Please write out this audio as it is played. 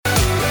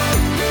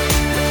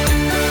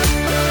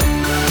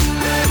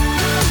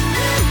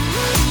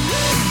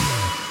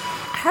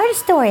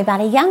story about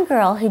a young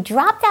girl who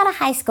dropped out of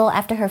high school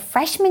after her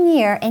freshman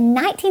year in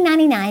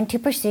 1999 to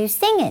pursue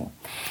singing.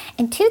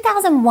 In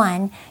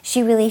 2001,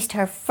 she released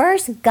her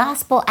first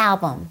gospel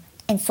album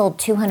and sold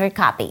 200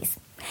 copies.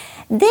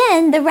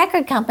 Then the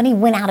record company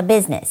went out of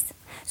business.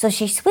 So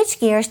she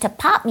switched gears to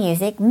pop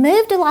music,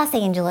 moved to Los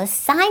Angeles,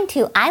 signed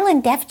to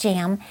Island Def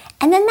Jam,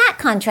 and then that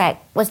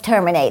contract was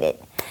terminated.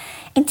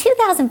 In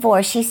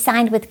 2004, she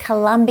signed with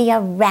Columbia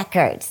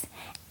Records.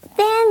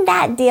 Then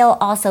that deal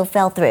also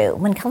fell through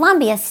when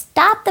Columbia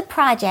stopped the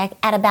project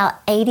at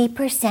about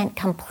 80%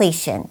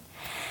 completion.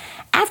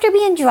 After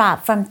being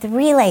dropped from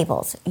 3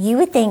 labels, you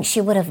would think she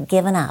would have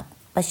given up,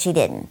 but she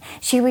didn't.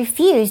 She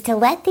refused to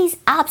let these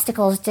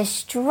obstacles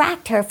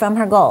distract her from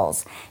her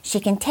goals. She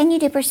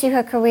continued to pursue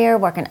her career,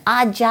 working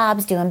odd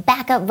jobs, doing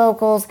backup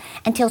vocals,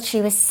 until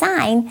she was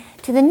signed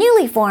to the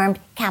newly formed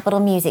Capitol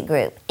Music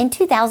Group in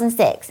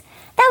 2006.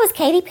 That was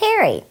Katy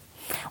Perry.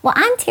 Well,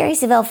 I'm Terry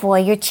Savelle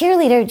Foy, your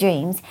cheerleader of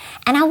dreams,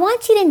 and I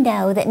want you to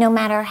know that no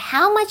matter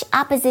how much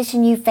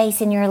opposition you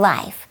face in your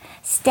life,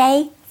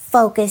 stay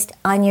focused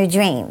on your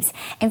dreams.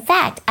 In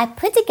fact, I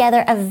put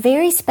together a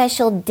very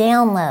special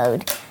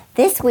download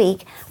this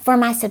week for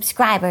my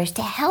subscribers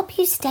to help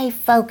you stay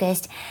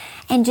focused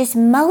and just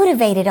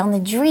motivated on the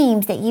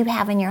dreams that you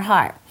have in your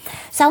heart.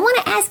 So I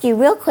want to ask you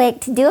real quick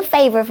to do a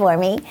favor for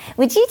me.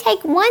 Would you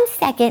take 1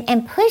 second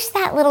and push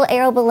that little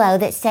arrow below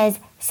that says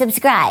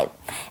subscribe?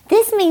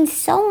 This means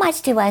so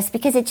much to us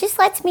because it just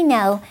lets me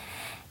know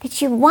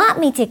that you want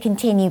me to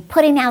continue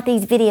putting out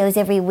these videos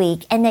every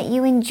week and that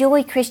you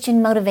enjoy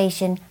Christian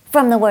motivation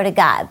from the Word of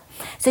God.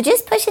 So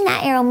just pushing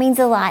that arrow means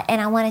a lot,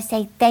 and I want to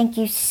say thank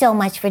you so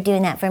much for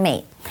doing that for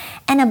me.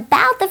 And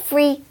about the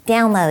free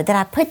download that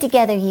I put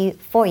together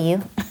for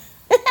you,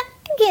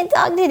 I can't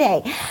talk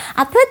today.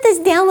 I put this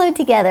download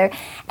together,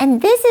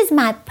 and this is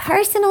my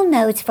personal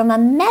notes from a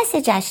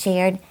message I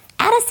shared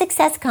at a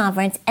success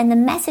conference, and the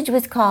message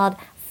was called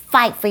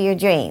Fight for Your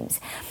Dreams.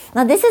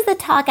 Now, this is the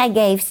talk I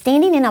gave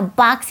standing in a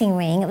boxing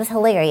ring. It was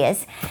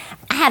hilarious.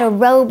 I had a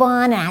robe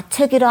on, and I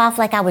took it off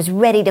like I was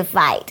ready to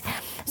fight.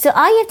 So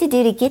all you have to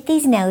do to get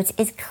these notes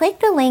is click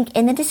the link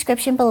in the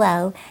description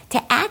below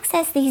to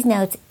access these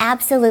notes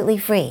absolutely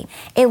free.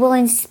 It will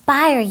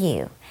inspire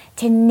you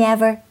to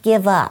never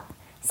give up.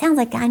 Sounds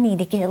like I need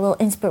to get a little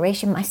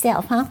inspiration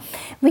myself, huh?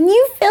 When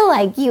you feel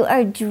like you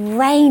are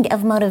drained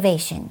of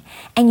motivation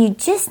and you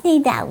just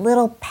need that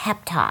little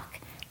pep talk,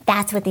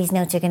 that's what these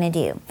notes are going to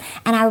do.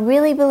 And I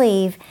really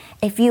believe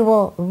if you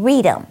will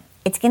read them,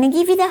 it's going to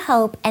give you the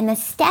hope and the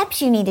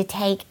steps you need to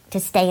take to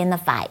stay in the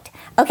fight.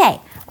 Okay,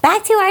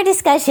 back to our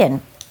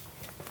discussion.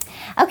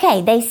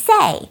 Okay, they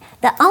say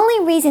the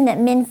only reason that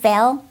men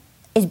fail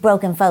is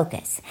broken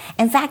focus.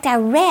 In fact, I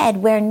read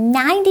where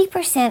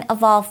 90%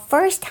 of all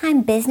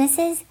first-time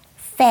businesses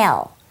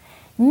fail.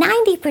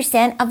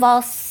 90% of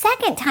all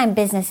second-time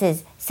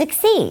businesses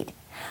succeed.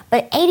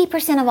 But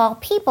 80% of all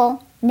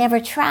people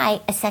never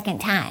try a second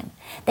time.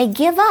 They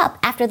give up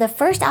after the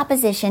first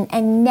opposition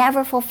and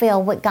never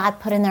fulfill what God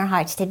put in their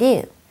hearts to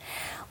do.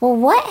 Well,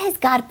 what has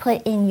God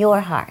put in your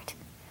heart?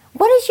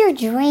 What is your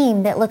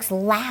dream that looks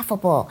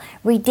laughable,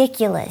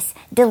 ridiculous,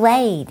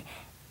 delayed,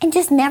 and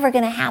just never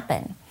going to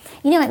happen?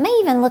 You know, it may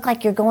even look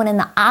like you're going in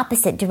the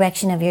opposite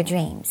direction of your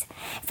dreams.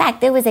 In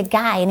fact, there was a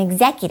guy, an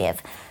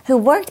executive, who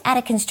worked at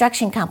a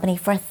construction company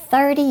for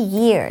 30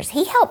 years.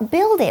 He helped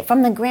build it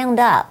from the ground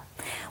up.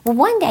 Well,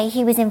 one day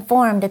he was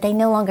informed that they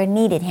no longer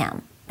needed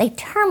him. They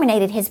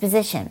terminated his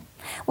position.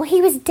 Well,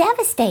 he was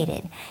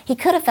devastated. He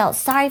could have felt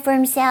sorry for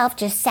himself,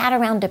 just sat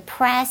around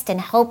depressed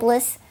and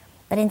hopeless.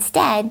 But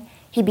instead,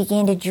 he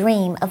began to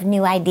dream of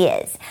new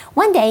ideas.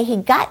 One day, he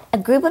got a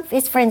group of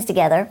his friends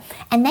together,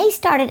 and they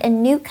started a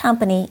new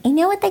company. You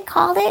know what they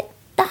called it?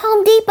 The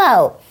Home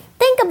Depot.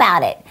 Think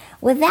about it.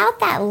 Without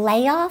that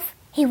layoff,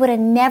 he would have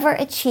never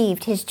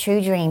achieved his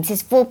true dreams,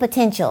 his full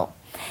potential.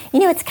 You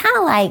know, it's kind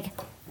of like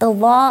the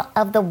law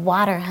of the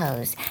water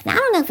hose. Now, I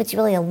don't know if it's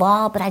really a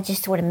law, but I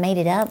just sort of made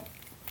it up.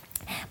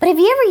 But have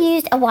you ever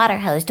used a water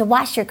hose to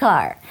wash your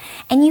car?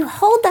 And you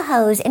hold the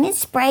hose and it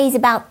sprays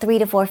about 3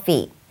 to 4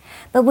 feet.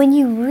 But when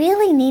you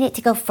really need it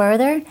to go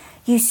further,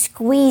 you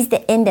squeeze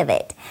the end of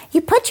it.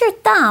 You put your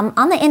thumb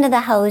on the end of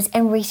the hose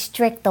and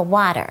restrict the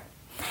water.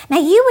 Now,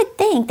 you would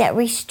think that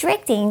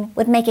restricting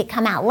would make it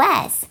come out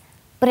less,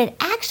 but it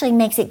actually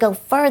makes it go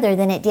further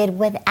than it did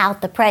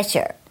without the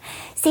pressure.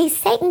 See,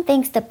 Satan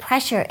thinks the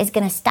pressure is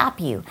going to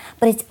stop you,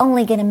 but it's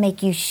only going to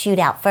make you shoot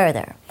out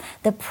further.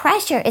 The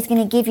pressure is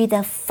going to give you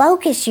the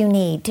focus you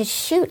need to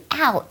shoot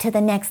out to the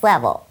next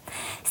level.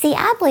 See,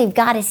 I believe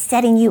God is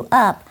setting you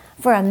up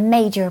for a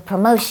major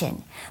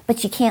promotion,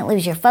 but you can't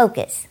lose your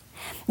focus.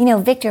 You know,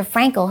 Viktor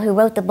Frankl, who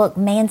wrote the book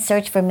Man's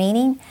Search for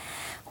Meaning,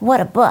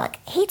 what a book.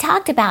 He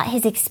talked about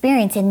his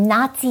experience in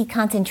Nazi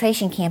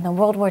concentration camp in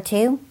World War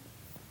II.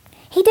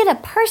 He did a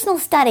personal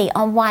study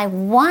on why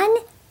 1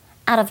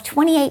 out of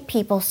 28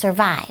 people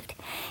survived.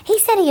 He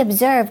said he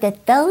observed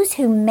that those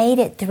who made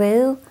it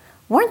through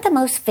weren't the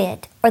most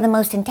fit or the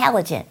most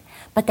intelligent,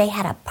 but they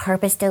had a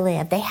purpose to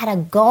live. They had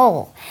a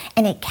goal,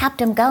 and it kept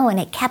them going.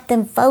 It kept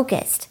them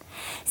focused.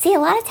 See, a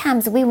lot of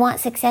times we want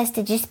success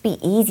to just be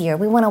easier.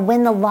 We want to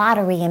win the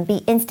lottery and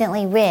be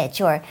instantly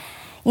rich, or,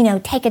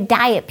 take a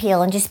diet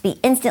pill and just be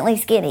instantly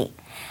skinny.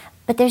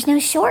 But there's no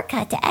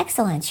shortcut to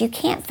excellence. You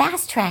can't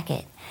fast track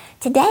it.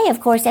 Today, of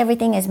course,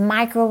 everything is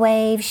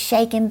microwave,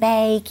 shake and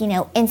bake,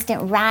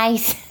 instant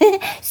rice,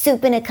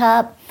 soup in a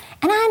cup.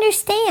 And I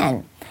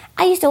understand.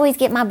 I used to always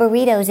get my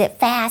burritos at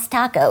Fast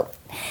Taco.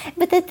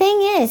 But the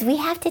thing is, we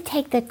have to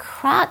take the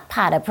crock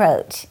pot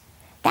approach.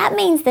 That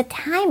means the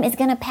time is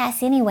going to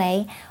pass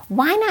anyway.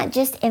 Why not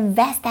just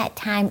invest that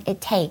time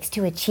it takes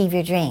to achieve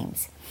your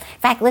dreams? In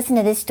fact, listen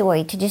to this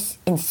story to just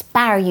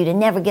inspire you to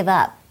never give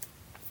up.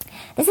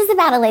 This is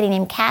about a lady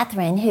named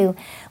Catherine who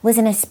was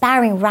an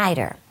aspiring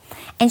writer.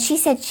 And she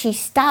said she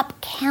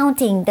stopped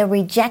counting the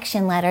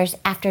rejection letters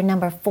after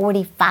number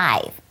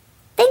 45.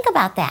 Think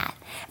about that.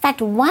 In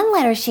fact, one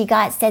letter she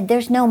got said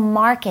there's no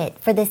market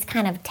for this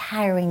kind of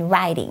tiring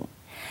writing.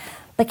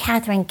 But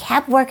Catherine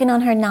kept working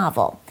on her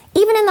novel.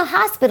 Even in the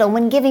hospital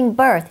when giving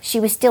birth, she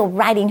was still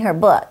writing her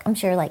book. I'm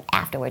sure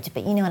afterwards,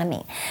 but you know what I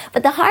mean.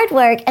 But the hard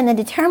work and the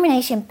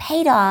determination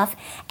paid off,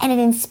 and it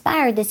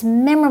inspired this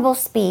memorable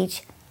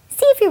speech.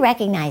 See if you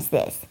recognize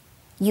this.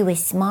 You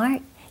is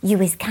smart,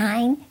 you is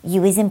kind,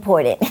 you is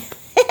important.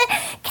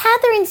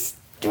 Catherine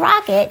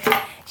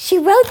Strockett, she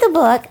wrote the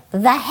book,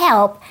 The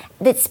Help,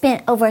 that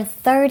spent over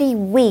 30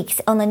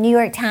 weeks on the New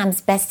York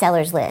Times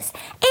bestsellers list.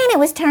 And it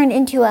was turned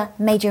into a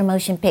major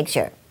motion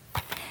picture.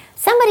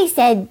 Somebody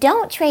said,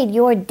 don't trade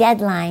your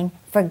deadline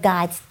for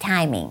God's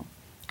timing.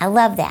 I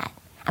love that.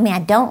 I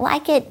don't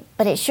like it,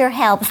 but it sure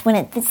helps when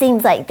it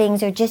seems like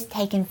things are just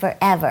taking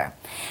forever.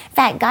 In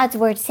fact, God's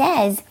word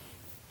says,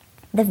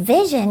 the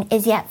vision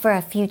is yet for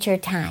a future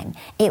time.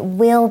 It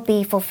will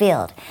be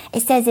fulfilled.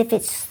 It says if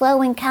it's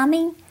slow in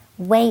coming,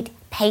 wait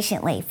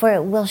patiently, for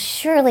it will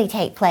surely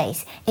take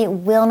place. It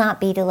will not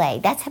be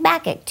delayed. That's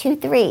Habakkuk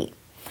 2:3.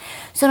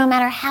 So no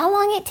matter how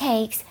long it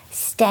takes,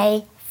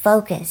 stay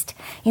focused.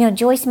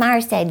 Joyce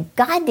Meyer said,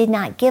 God did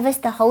not give us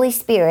the Holy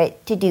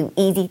Spirit to do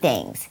easy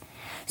things.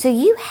 So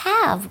you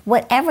have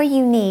whatever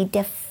you need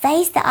to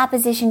face the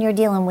opposition you're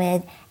dealing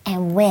with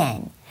and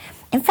win.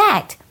 In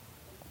fact,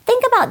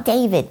 think about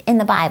David in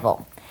the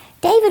Bible.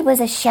 David was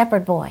a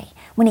shepherd boy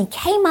when he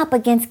came up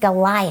against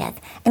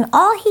Goliath, and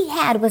all he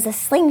had was a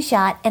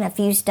slingshot and a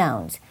few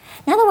stones.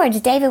 In other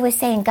words, David was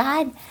saying,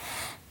 God,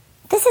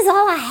 this is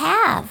all I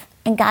have.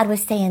 And God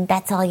was saying,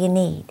 that's all you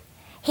need.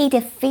 He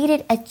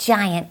defeated a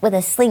giant with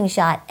a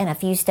slingshot and a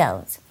few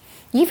stones.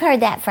 You've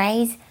heard that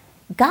phrase.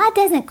 God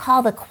doesn't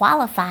call the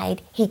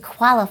qualified, He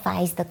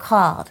qualifies the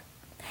called.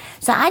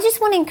 So I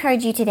just want to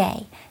encourage you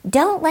today,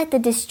 don't let the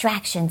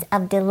distractions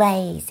of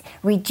delays,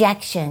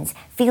 rejections,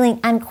 feeling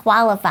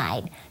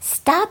unqualified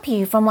stop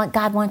you from what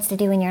God wants to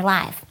do in your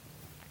life.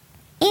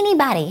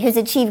 Anybody who's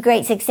achieved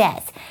great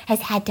success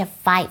has had to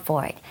fight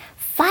for it.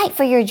 Fight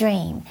for your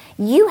dream.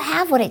 You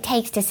have what it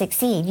takes to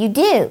succeed. You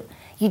do.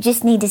 You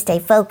just need to stay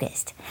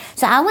focused.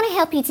 So I want to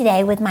help you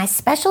today with my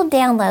special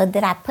download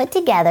that I put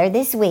together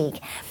this week.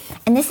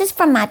 And this is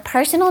from my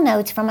personal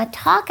notes from a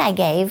talk I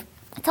gave.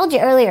 I told you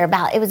earlier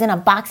about it was in a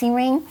boxing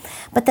ring,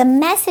 but the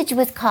message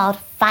was called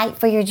Fight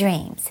for Your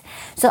Dreams.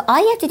 So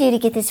all you have to do to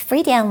get this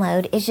free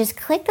download is just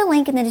click the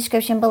link in the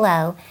description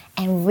below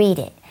and read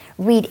it.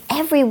 Read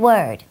every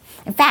word.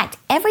 In fact,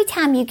 every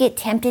time you get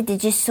tempted to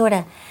just sort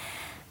of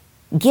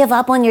give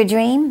up on your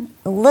dream,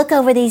 look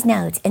over these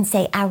notes and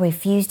say, I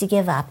refuse to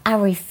give up. I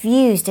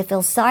refuse to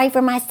feel sorry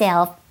for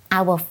myself.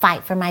 I will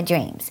fight for my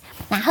dreams.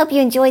 Now, I hope you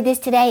enjoyed this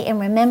today,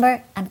 and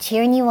remember, I'm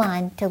cheering you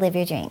on to live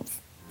your dreams.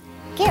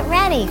 Get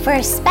ready for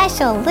a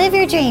special Live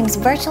Your Dreams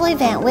virtual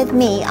event with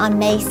me on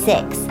May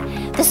 6th.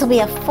 This will be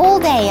a full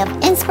day of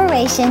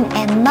inspiration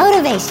and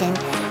motivation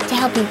to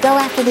help you go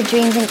after the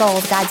dreams and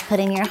goals God's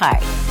put in your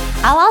heart.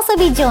 I'll also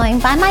be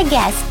joined by my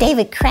guests,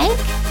 David Crank,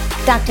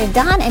 Dr.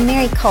 Don and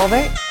Mary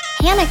Colbert,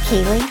 Hannah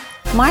Keeley,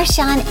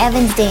 Marshawn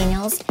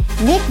Evans-Daniels,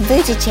 Nick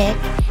Vujicic,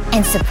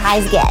 and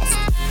surprise guest.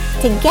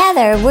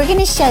 Together, we're going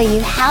to show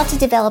you how to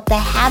develop the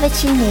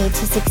habits you need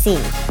to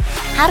succeed,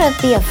 how to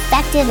be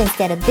effective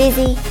instead of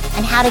busy,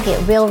 and how to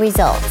get real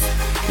results.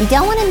 You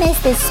don't want to miss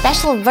this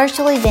special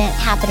virtual event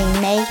happening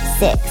May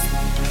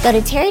 6th. Go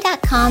to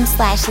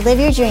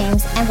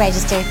terry.com/liveyourdreams and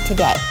register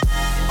today.